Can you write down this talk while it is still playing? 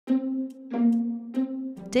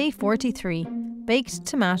Day 43. Baked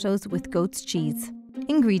tomatoes with goat's cheese.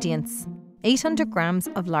 Ingredients: 800 grams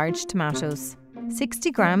of large tomatoes,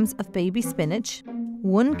 60 grams of baby spinach,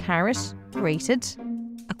 1 carrot, grated,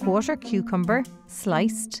 a quarter cucumber,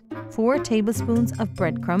 sliced, 4 tablespoons of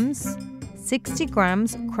breadcrumbs, 60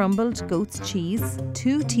 grams crumbled goat's cheese,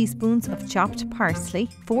 2 teaspoons of chopped parsley,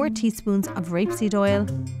 4 teaspoons of rapeseed oil,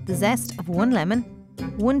 the zest of 1 lemon,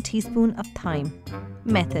 1 teaspoon of thyme.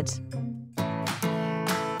 Method: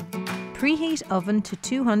 preheat oven to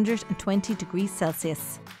 220 degrees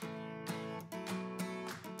Celsius.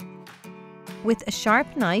 With a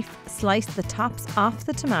sharp knife, slice the tops off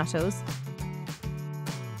the tomatoes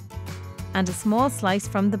and a small slice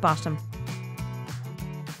from the bottom.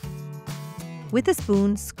 With a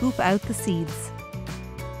spoon, scoop out the seeds.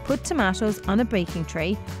 Put tomatoes on a baking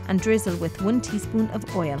tray and drizzle with 1 teaspoon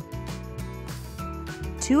of oil.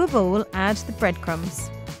 To a bowl, add the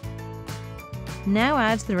breadcrumbs. Now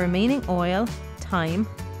add the remaining oil, thyme,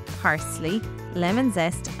 parsley, lemon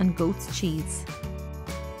zest and goat's cheese.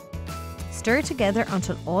 Stir together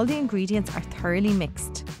until all the ingredients are thoroughly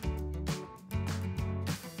mixed.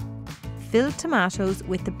 Fill tomatoes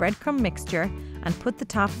with the breadcrumb mixture and put the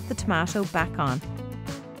top of the tomato back on.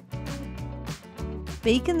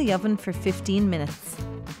 Bake in the oven for 15 minutes.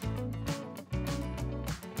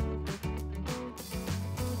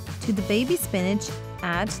 To the baby spinach,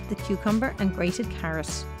 add the cucumber and grated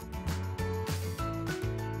carrot.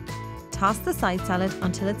 Toss the side salad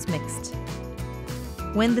until it's mixed.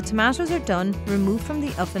 When the tomatoes are done, remove from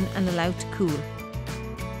the oven and allow to cool.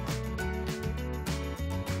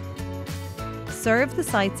 Serve the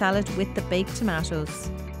side salad with the baked tomatoes.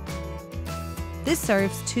 This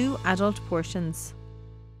serves 2 adult portions.